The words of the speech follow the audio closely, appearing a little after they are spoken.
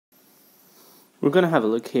We're going to have a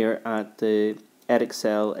look here at the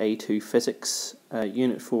EDEXCEL A2 Physics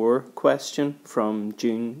Unit 4 question from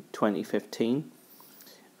June 2015,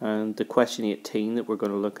 and the question 18 that we're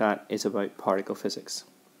going to look at is about particle physics.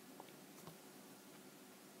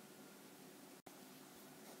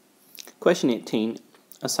 Question 18.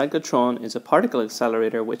 A cyclotron is a particle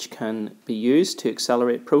accelerator which can be used to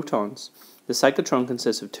accelerate protons. The cyclotron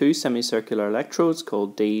consists of two semicircular electrodes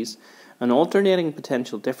called Ds. An alternating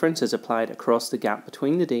potential difference is applied across the gap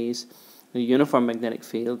between the Ds. A uniform magnetic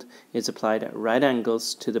field is applied at right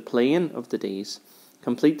angles to the plane of the Ds.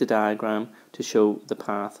 Complete the diagram to show the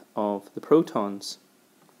path of the protons.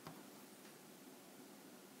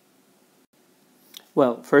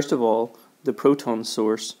 Well, first of all, the proton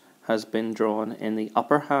source has been drawn in the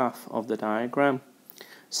upper half of the diagram.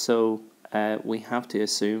 So we have to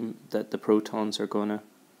assume that the protons are going to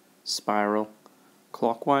spiral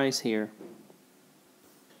clockwise here.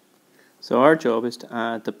 So our job is to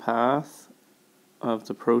add the path of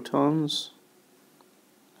the protons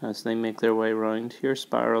as they make their way around here,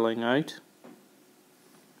 spiraling out.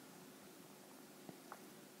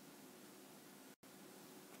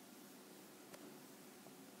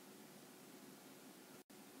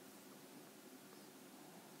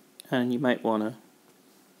 And you might want to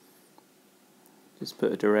just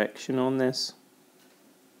put a direction on this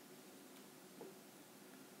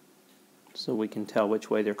so we can tell which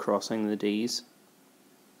way they're crossing the Ds.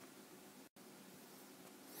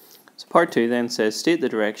 So part 2 then says, state the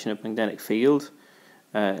direction of magnetic field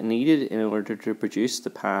needed in order to produce the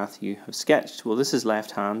path you have sketched. Well, this is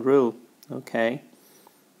left-hand rule, okay?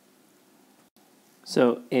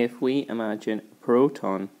 So if we imagine a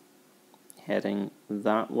proton heading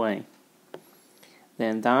that way,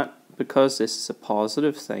 then that, because this is a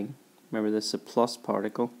positive thing, remember this is a plus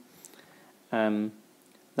particle,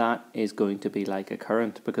 that is going to be like a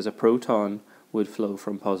current, because a proton would flow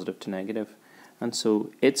from positive to negative, and so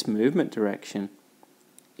its movement direction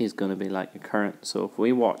is going to be like a current. So if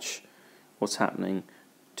we watch what's happening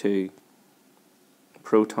to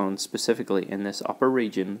protons specifically in this upper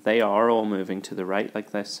region, they are all moving to the right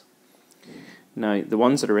like this. Now the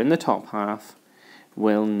ones that are in the top half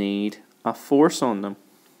will need a force on them,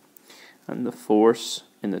 and the force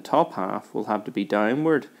in the top half will have to be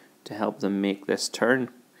downward to help them make this turn.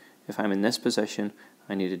 If I'm in this position,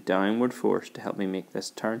 I need a downward force to help me make this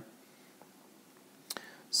turn.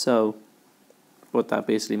 So what that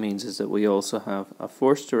basically means is that we also have a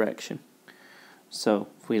force direction. So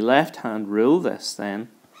if we left hand rule this then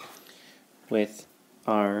with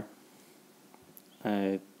our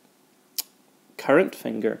current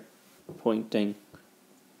finger pointing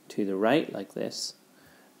to the right like this,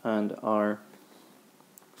 and our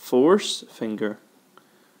force finger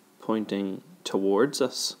pointing towards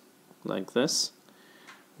us like this,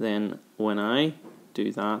 then when I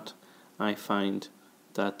do that, I find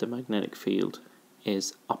that the magnetic field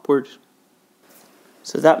is upward.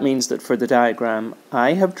 So that means that for the diagram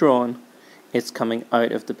I have drawn, it's coming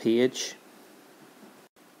out of the page.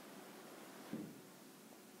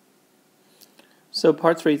 So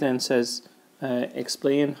part 3 then says,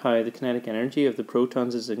 explain how the kinetic energy of the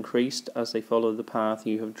protons is increased as they follow the path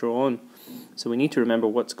you have drawn. So we need to remember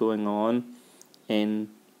what's going on in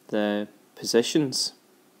the positions.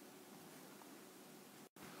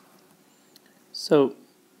 So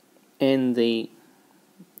in the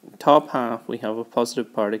top half we have a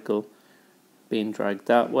positive particle being dragged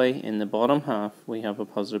that way. In the bottom half we have a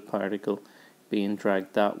positive particle being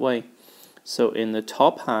dragged that way. So in the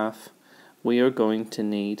top half we are going to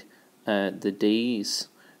need the Ds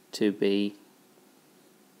to be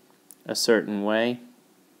a certain way.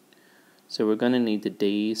 So we're going to need the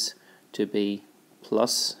Ds to be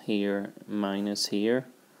plus here, minus here,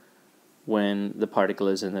 when the particle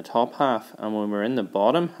is in the top half. And when we're in the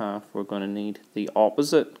bottom half, we're going to need the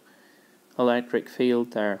opposite electric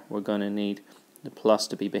field there. We're going to need the plus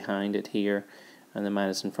to be behind it here and the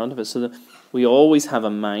minus in front of it. So that we always have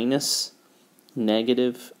a minus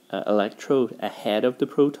negative electrode ahead of the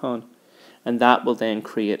proton, and that will then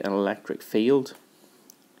create an electric field.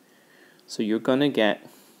 So you're going to get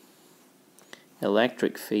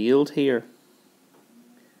electric field here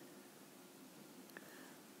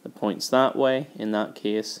that points that way in that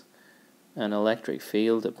case, an electric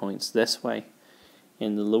field that points this way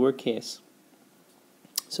in the lower case.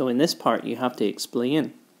 So in this part you have to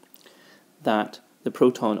explain that the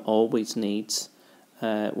proton always needs,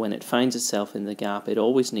 when it finds itself in the gap, it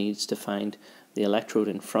always needs to find the electrode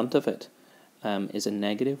in front of it is a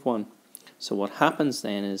negative one. So what happens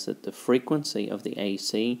then is that the frequency of the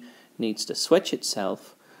AC needs to switch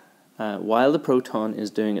itself while the proton is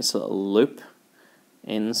doing its little loop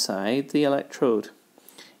inside the electrode,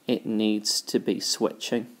 it needs to be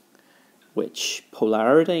switching which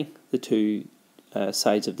polarity the two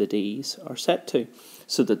sides of the Ds are set to,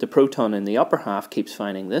 so that the proton in the upper half keeps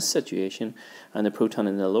finding this situation and the proton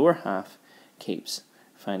in the lower half keeps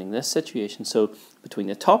finding this situation. So between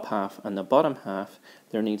the top half and the bottom half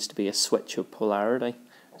there needs to be a switch of polarity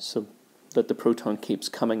so that the proton keeps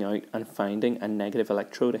coming out and finding a negative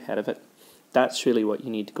electrode ahead of it. That's really what you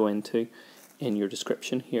need to go into in your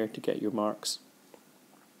description here to get your marks.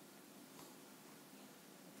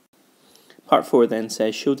 Part 4 then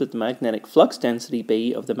says, show that the magnetic flux density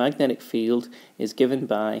B of the magnetic field is given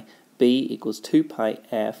by B equals 2 pi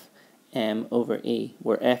f m over E,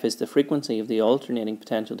 where f is the frequency of the alternating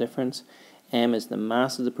potential difference, m is the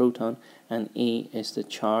mass of the proton, and E is the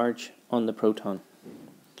charge on the proton.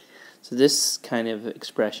 So this kind of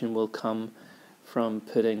expression will come from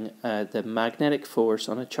putting the magnetic force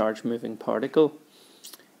on a charged moving particle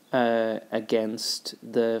against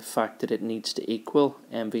the fact that it needs to equal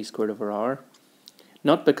mv squared over r.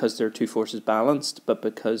 Not because there are two forces balanced, but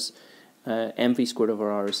because mv squared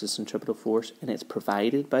over r is the centripetal force and it's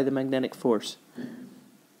provided by the magnetic force.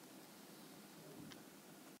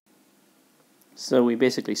 So we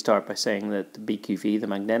basically start by saying that the BQV, the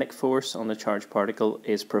magnetic force on the charged particle,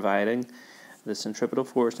 is providing the centripetal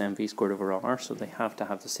force mv squared over r, so they have to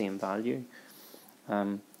have the same value.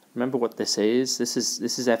 Remember what this is. This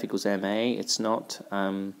is F equals ma. It's not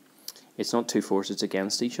two forces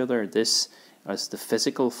against each other. This is the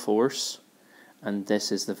physical force, and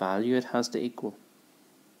this is the value it has to equal.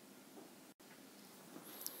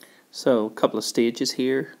 So a couple of stages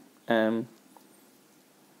here.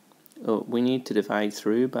 We need to divide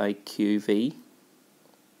through by QV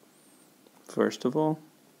first of all.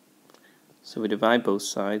 So we divide both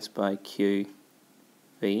sides by QV,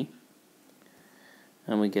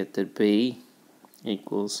 and we get that B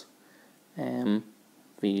equals mv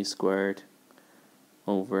squared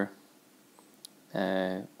over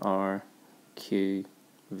r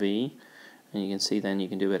QV, and you can see then you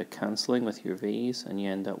can do a bit of cancelling with your V's, and you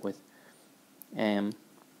end up with m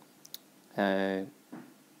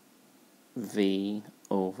V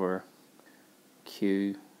over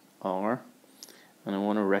QR, and I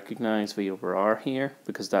want to recognize V over R here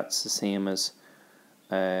because that's the same as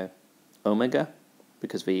omega,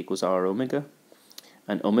 because V equals R omega,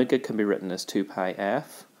 and omega can be written as 2 pi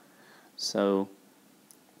f. So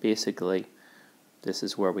basically this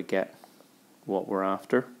is where we get what we're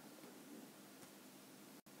after.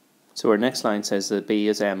 So our next line says that B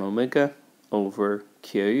is m omega over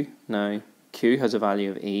Q. Now Q has a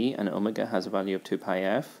value of E and omega has a value of 2 pi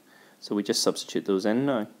f, so we just substitute those in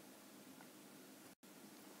now.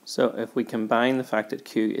 So if we combine the fact that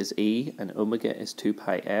Q is E and omega is 2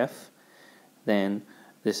 pi f, then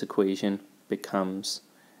this equation becomes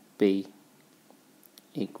B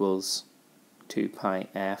equals 2 pi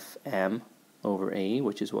f m over E,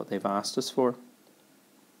 which is what they've asked us for.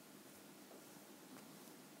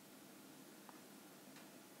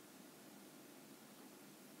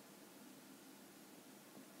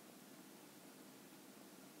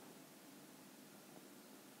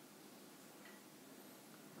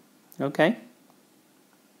 Okay.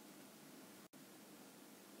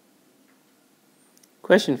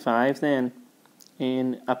 Question 5 then.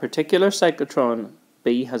 In a particular cyclotron,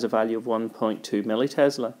 B has a value of 1.2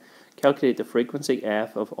 millitesla. Calculate the frequency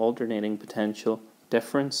F of alternating potential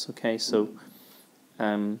difference. Okay, so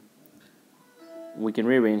we can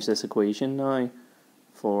rearrange this equation now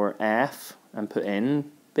for F and put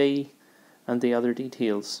in B and the other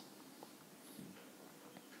details.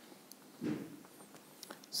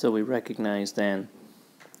 So we recognize then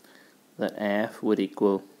that F would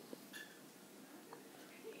equal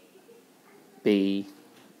B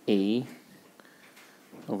E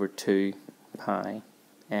over 2 pi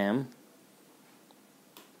m,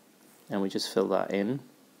 and we just fill that in.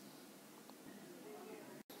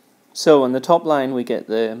 So on the top line we get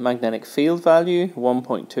the magnetic field value,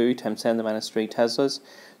 1.2 times 10 to the minus 3 teslas,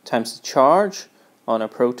 times the charge on a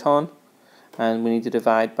proton, and we need to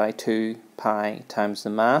divide by 2 pi times the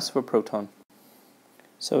mass of a proton.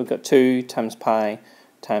 So we've got 2 times pi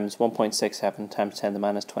times 1.67 times 10 to the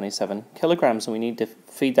minus 27 kilograms, and we need to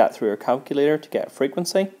feed that through our calculator to get a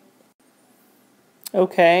frequency.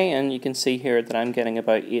 Okay, and you can see here that I'm getting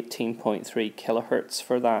about 18.3 kilohertz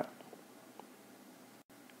for that.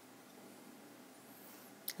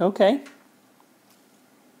 Okay.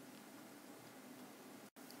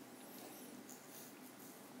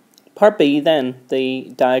 Part B then,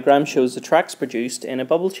 the diagram shows the tracks produced in a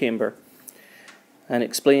bubble chamber and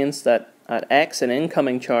explains that at X an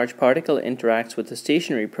incoming charged particle interacts with the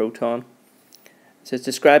stationary proton It says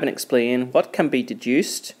describe and explain what can be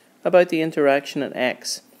deduced about the interaction at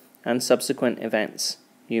X and subsequent events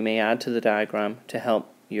you may add to the diagram to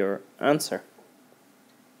help your answer.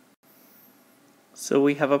 So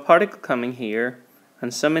we have a particle coming here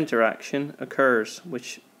and some interaction occurs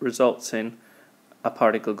which results in a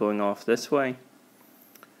particle going off this way.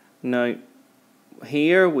 Now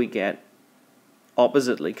here we get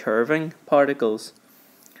oppositely curving particles,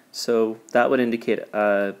 so that would indicate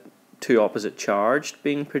two opposite charged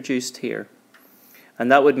being produced here.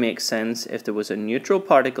 And that would make sense if there was a neutral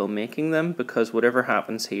particle making them, because whatever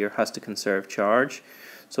happens here has to conserve charge.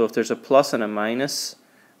 So if there's a plus and a minus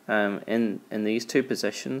in these two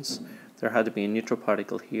positions, there had to be a neutral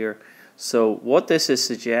particle here. So what this is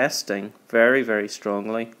suggesting very, very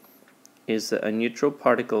strongly is that a neutral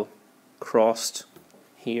particle crossed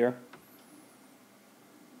here.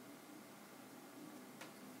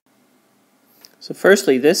 So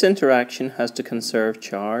firstly, this interaction has to conserve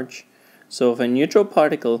charge. So if a neutral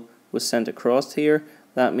particle was sent across here,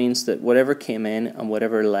 that means that whatever came in and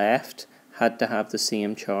whatever left had to have the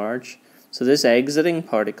same charge. So this exiting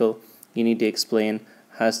particle, you need to explain,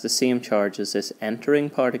 has the same charge as this entering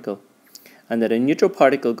particle. And that a neutral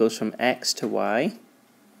particle goes from X to Y,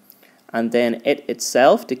 and then it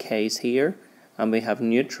itself decays here, and we have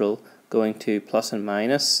neutral going to plus and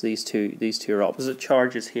minus. These two are opposite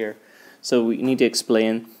charges here. So we need to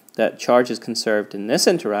explain that charge is conserved in this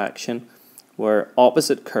interaction where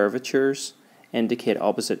opposite curvatures indicate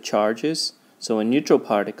opposite charges. So a neutral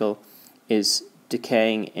particle is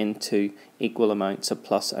decaying into equal amounts of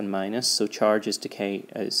plus and minus, so charge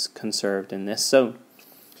is conserved in this zone.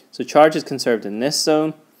 So charge is conserved in this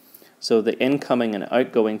zone, so the incoming and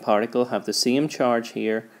outgoing particle have the same charge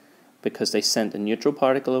here because they sent a neutral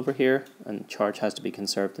particle over here, and charge has to be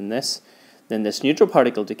conserved in this. Then this neutral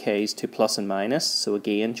particle decays to plus and minus, so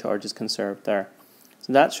again charge is conserved there.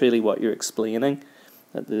 So that's really what you're explaining.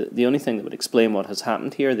 The only thing that would explain what has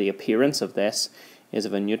happened here, the appearance of this, is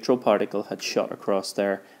if a neutral particle had shot across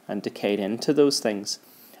there and decayed into those things.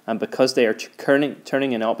 And because they are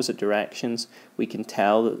turning in opposite directions, we can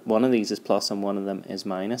tell that one of these is plus and one of them is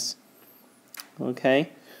minus. Okay,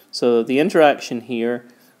 so the interaction here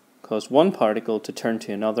caused one particle to turn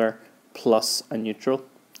to another plus a neutral.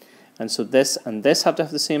 And so this and this have to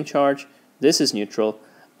have the same charge. This is neutral,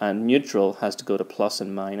 and neutral has to go to plus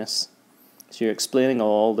and minus. So you're explaining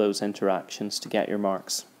all those interactions to get your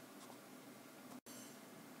marks.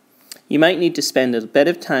 You might need to spend a bit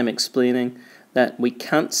of time explaining that we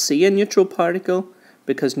can't see a neutral particle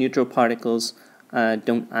because neutral particles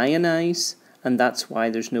don't ionize, and that's why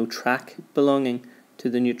there's no track belonging to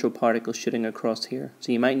the neutral particle shooting across here.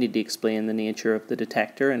 So you might need to explain the nature of the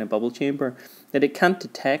detector in a bubble chamber, that it can't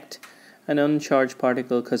detect an uncharged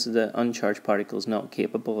particle because the uncharged particle is not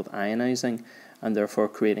capable of ionizing and therefore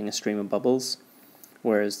creating a stream of bubbles,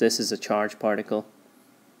 whereas this is a charged particle,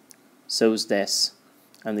 so is this,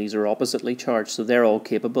 and these are oppositely charged, so they're all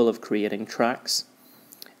capable of creating tracks.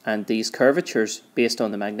 And these curvatures based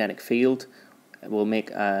on the magnetic field will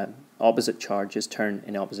make opposite charges turn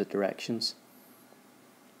in opposite directions.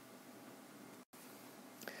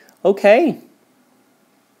 Okay,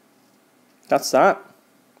 that's that.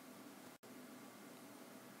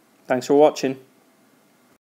 Thanks for watching.